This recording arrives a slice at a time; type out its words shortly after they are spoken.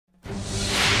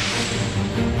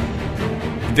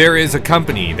There is a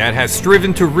company that has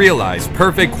striven to realize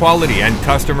perfect quality and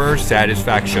customer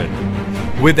satisfaction.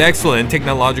 With excellent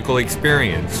technological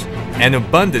experience and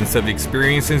abundance of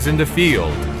experiences in the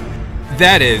field.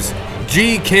 That is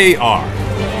GKR.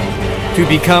 To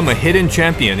become a hidden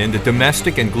champion in the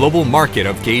domestic and global market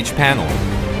of gauge panel,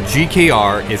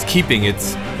 GKR is keeping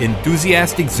its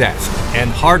enthusiastic zest and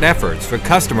hard efforts for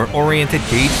customer-oriented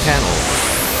gauge panels.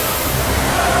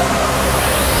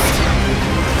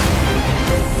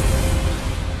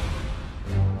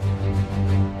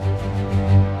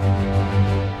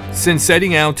 Since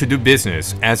setting out to do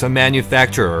business as a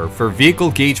manufacturer for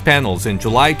vehicle gauge panels in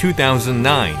July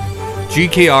 2009,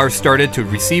 GKR started to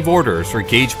receive orders for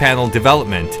gauge panel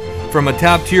development from a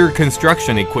top-tier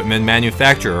construction equipment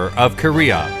manufacturer of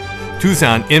Korea,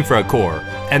 Doosan Infracore,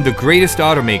 and the greatest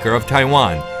automaker of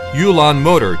Taiwan, Yulon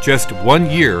Motor, just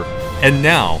 1 year, and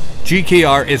now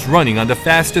GKR is running on the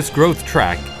fastest growth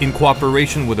track in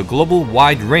cooperation with a global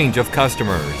wide range of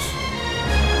customers.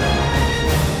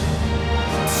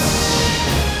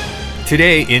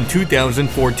 Today, in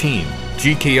 2014,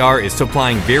 GKR is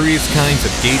supplying various kinds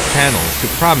of gauge panels to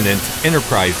prominent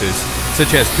enterprises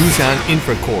such as Doosan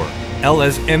Infracore,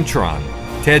 LS Mtron,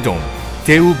 Taedong,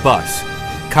 Daewoo Bus,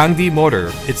 Kangdi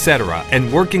Motor, etc.,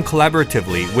 and working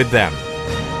collaboratively with them.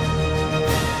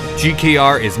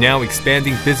 GKR is now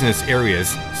expanding business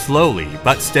areas slowly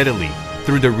but steadily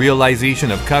through the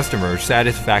realization of customer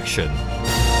satisfaction.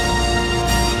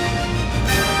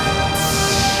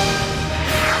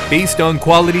 Based on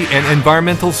quality and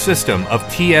environmental system of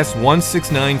TS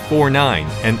 16949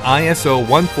 and ISO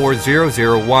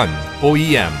 14001,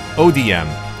 OEM, ODM,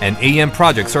 and AM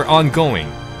projects are ongoing,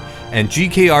 and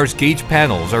GKR's gauge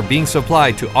panels are being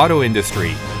supplied to auto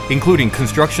industry, including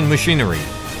construction machinery,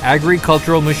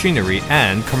 agricultural machinery,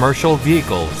 and commercial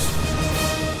vehicles.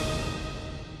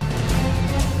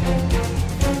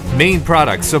 Main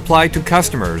products supplied to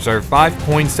customers are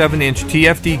 5.7-inch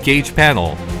TFT gauge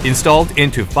panel installed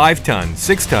into 5-ton,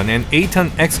 6-ton, and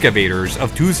 8-ton excavators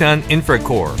of Doosan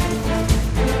Infracore.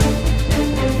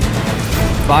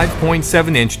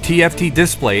 5.7-inch TFT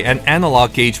display and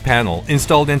analog gauge panel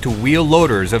installed into wheel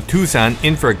loaders of Doosan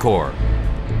Infracore.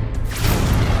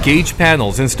 Gauge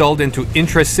panels installed into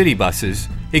intra-city buses,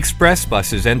 express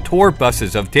buses, and tour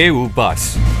buses of Daewoo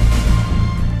Bus.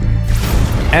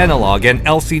 Analog and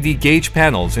LCD gauge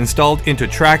panels installed into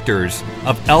tractors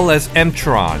of LS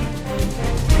Mtron.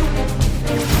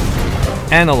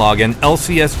 Analog and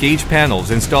LCS gauge panels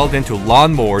installed into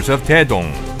lawnmowers of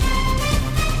Taedong.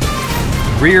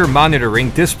 Rear monitoring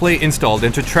display installed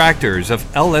into tractors of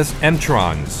LS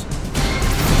Mtrons.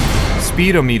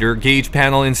 Speedometer gauge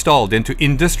panel installed into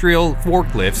industrial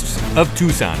forklifts of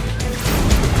Doosan.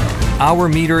 Hour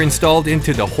meter installed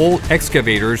into the whole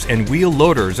excavators and wheel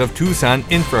loaders of Doosan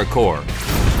Infracore.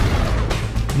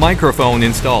 Microphone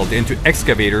installed into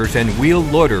excavators and wheel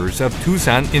loaders of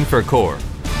Doosan Infracore.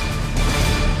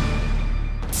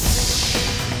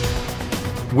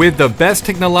 With the best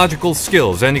technological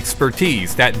skills and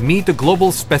expertise that meet the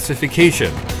global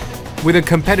specification, with a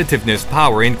competitiveness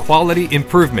power in quality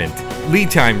improvement,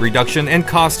 lead time reduction, and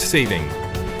cost saving,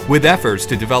 with efforts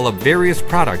to develop various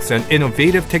products and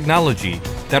innovative technology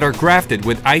that are grafted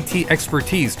with IT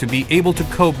expertise to be able to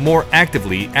cope more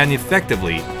actively and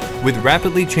effectively with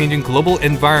rapidly changing global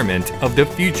environment of the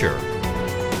future.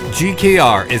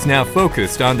 GKR is now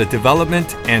focused on the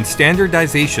development and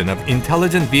standardization of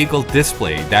intelligent vehicle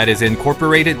display that is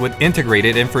incorporated with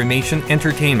integrated information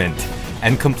entertainment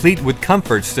and complete with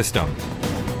comfort system.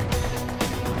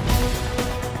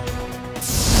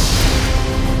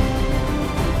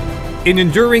 In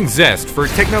enduring zest for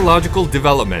technological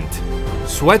development,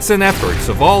 sweats and efforts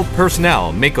of all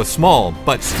personnel make a small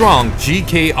but strong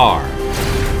GKR,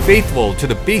 faithful to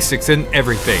the basics in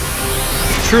everything,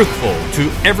 truthful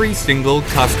to every single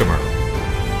customer.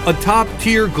 A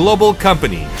top-tier global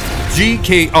company,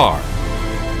 GKR.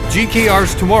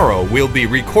 GKR's tomorrow will be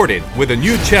recorded with a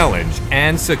new challenge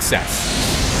and success.